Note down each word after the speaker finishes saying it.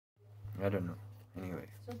I don't know. Anyway.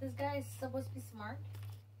 So this guy is supposed to be smart?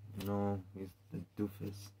 No, he's the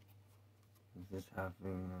doofus. He's just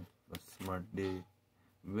having a smart day.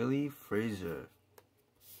 Willie Fraser.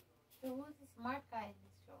 So who's the smart guy in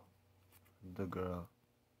this show? The girl.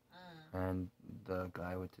 And the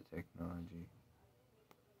guy with the technology.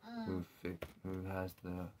 Who has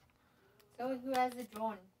the... So who has the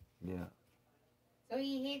drone? Yeah. So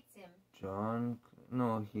he hates him. John...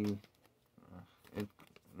 No, he...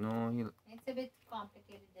 It's a bit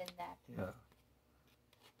complicated than that. Yeah.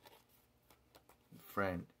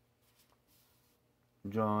 Friend.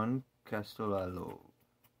 John Castellalo.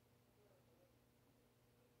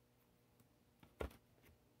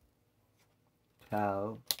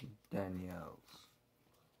 Cal Daniels.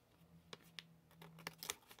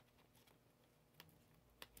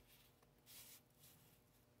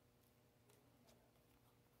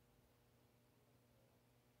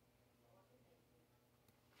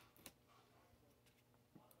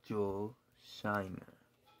 Joe Shiner.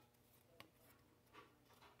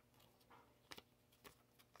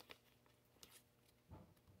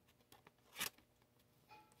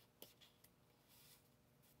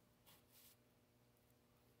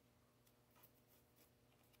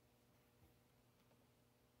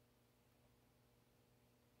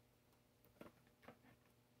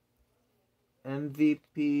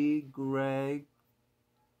 MVP Greg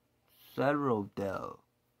Serodell.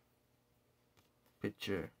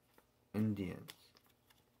 Pitcher, Indians.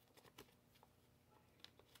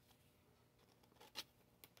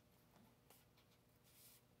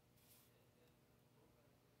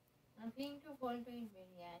 I'm feeling too full to eat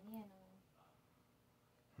biryani.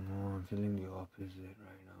 No, I'm feeling the opposite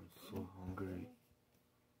right now. I'm so hungry.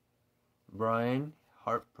 Brian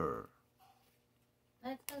Harper.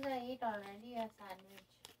 That's because I ate already a sandwich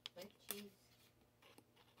with cheese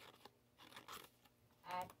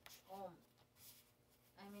at home.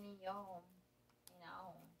 I mean in your home, in our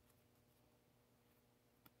home.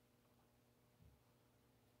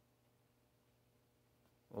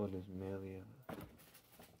 Oh, there's Melia.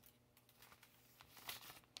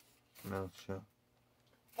 Melcha.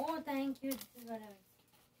 Oh, thank you. This is what I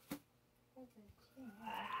was...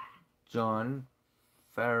 John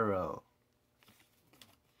Farrell.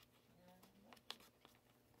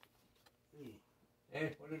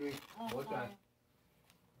 Hey, what are you doing? Oh, What's sorry. that?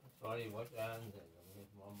 Sorry, what's that?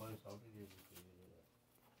 Mom is out to do this.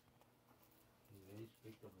 He's very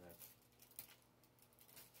strict on that.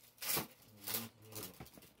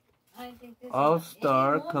 I think this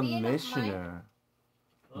All-Star is Commissioner.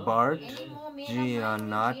 Huh? Bart Any more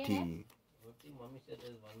Giannotti. Mommy said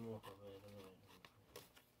there's one more for me. I don't know.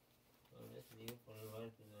 So let's leave for a while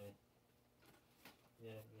today.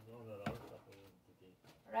 Yeah, we know the route today.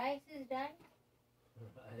 Rice is done?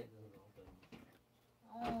 I don't know.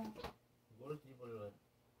 Oh. Go to sleep for a while.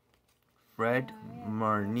 Fred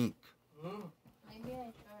Marnick. Maybe I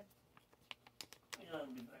should. Yeah, I'll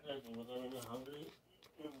be better. When you're hungry,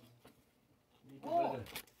 Oh,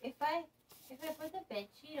 if I put the bed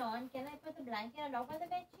sheet on, can I put the blanket on top of the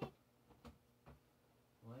bed sheet?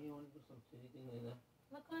 Why you want to put some silly thing like that?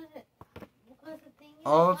 Because the thing is,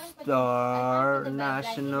 All-Star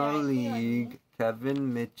National League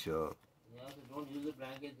Kevin Mitchell. Yeah, so don't use the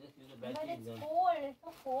blanket, just use the bed but sheet. it's cold. It's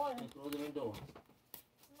so cold. And close the window.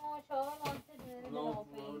 No, Sherwin wants it a little No,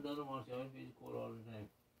 bit open. it doesn't want to. It feels cold all the time.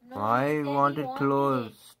 No, I want it wanted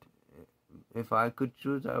closed. If I could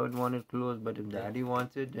choose, I would want it closed. But if Daddy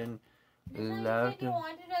wants it, then Then we'll you said you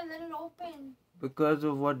wanted a little open. Because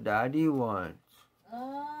of what Daddy wants.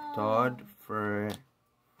 Oh. Todd Frother.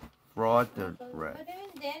 But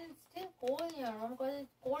even then, it's still cold in your room because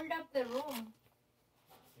it's cold up the room.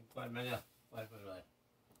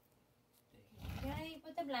 Can I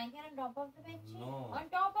put the blanket on top of the bed sheet? No. On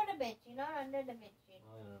top of the bed sheet, not under the bed sheet.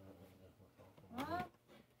 No. Huh?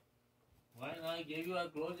 Why not? I gave you a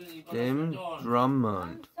clothes and you got Tim a switch on.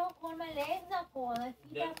 Drummond. I'm so cold. My legs are cold. My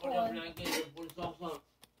feet Then are put a cold. blanket and put socks on.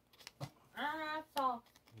 I don't have socks.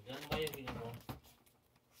 Then buy a uniform.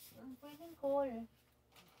 I'm freezing cold.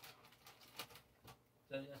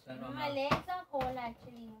 Tell yourself I'm My not. legs are cold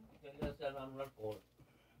actually. Tell yourself I'm not cold.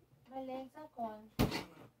 My legs are cold.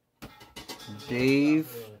 Dave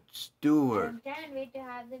Stewart. I can't wait to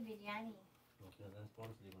have the biryani. Okay, then go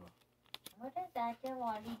to sleep now. What is that you're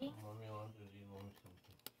reading? Mommy wants to read mommy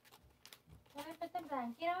something. Can I put the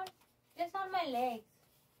blanket on? Just on my legs.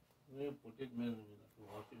 You put it, man. You have to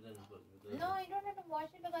wash it then. No, you don't have to wash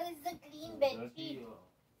it because it's a clean bed sheet.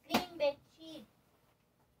 Clean bed sheet.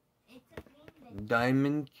 It's a clean bed sheet.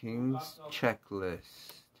 Diamond Kings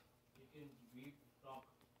Checklist. Chicken, beef, stock.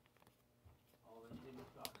 Or vegetable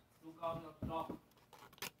stock. 2 cups of stock.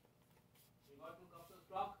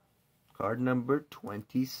 Card number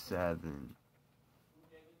 27.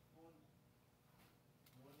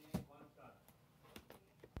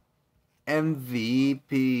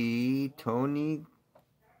 MVP Tony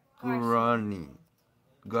Garni.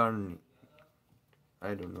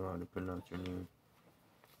 I don't know how to pronounce your name.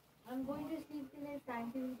 I'm going to sleep till it's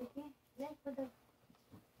time to eat, okay? Let's put the...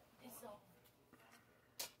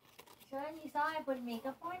 Sherwin, you saw I put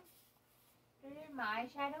makeup on? Put it in my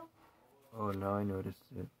eyeshadow? Oh, now I noticed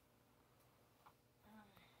it.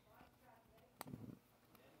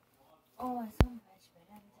 Oh, it's so much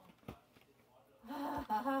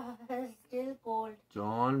better. It's still cold.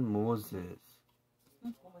 John Moses.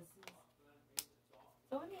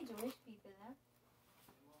 So many Jewish people, huh?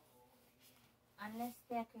 Unless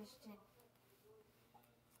they're Christian.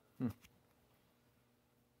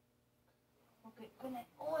 Okay, good night.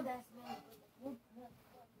 Oh, that's very good.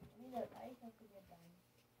 The light has to get down.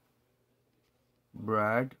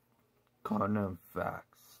 Brad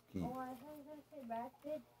Konavaksky. Oh, I thought you were going to say Brad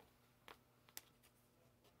Pitt.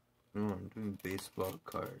 No, I'm doing baseball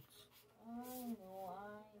cards. I know.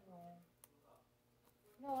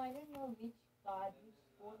 No, I didn't know which card, which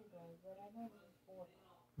sport it was, but I know which sport.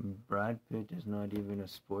 Brad Pitt is not even a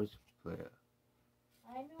sports player.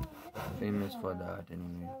 I know. Famous for that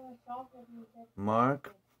anyway. I was shocked that you said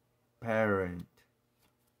Mark Parent.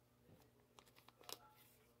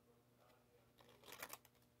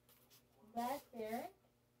 Brad Pitt.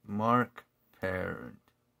 Mark Parent.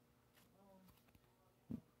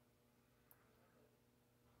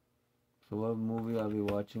 So what movie are we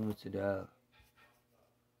watching with Sidal?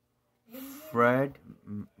 Fred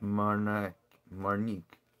Marnick.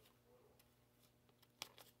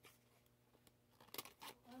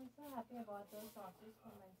 I'm so happy about those sauces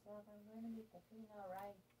for myself. I'm going to be cooking now,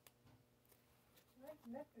 right?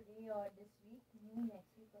 Not today or this week, maybe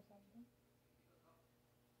next week or something.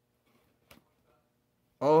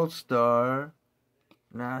 All-Star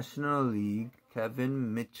National League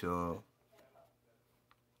Kevin Mitchell.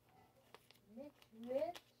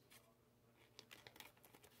 Mitchell.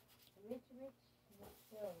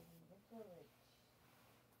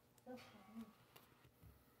 So funny.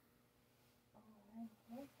 Oh, nice.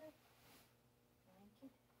 Blanket.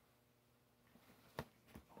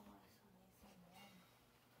 Oh, so nice.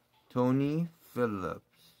 Tony Phillips.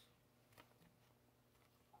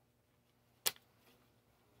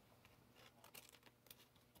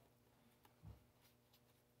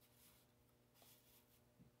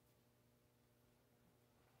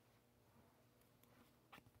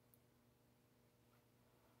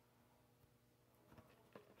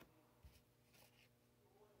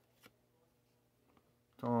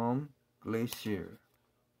 Tom Glacier.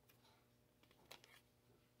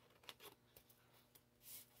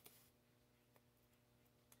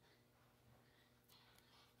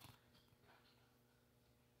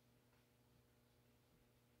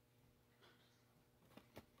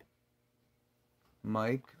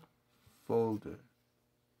 Mike Felder.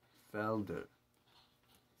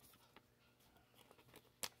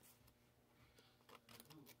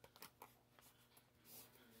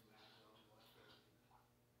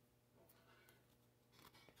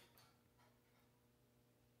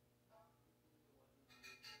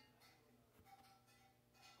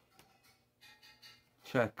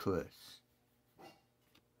 Checklist.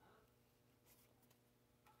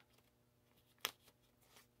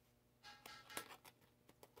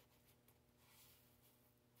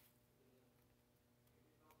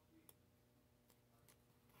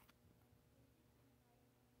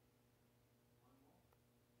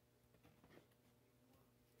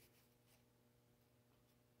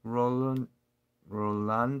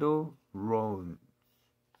 Rolando Rollins.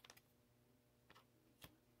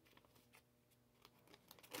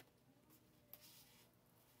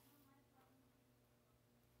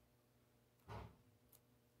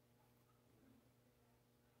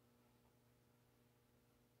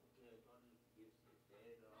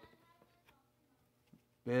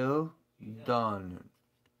 Bill Dunn.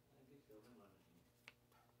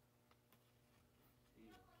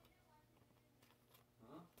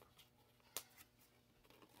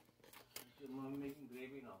 I'm making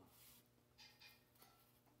gravy now.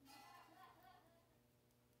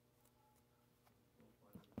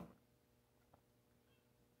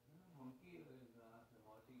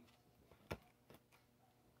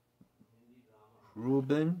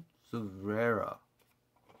 Ruben Severa.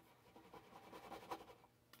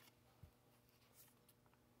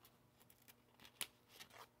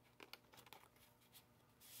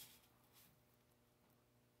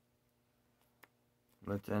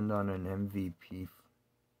 Let's end on an MVP. .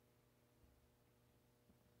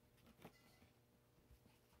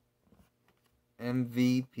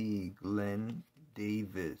 MVP Glenn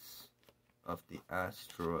Davis of the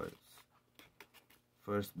Astros.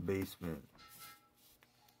 First baseman.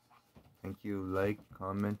 Thank you. Like,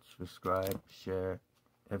 comment, subscribe, share,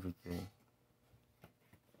 everything.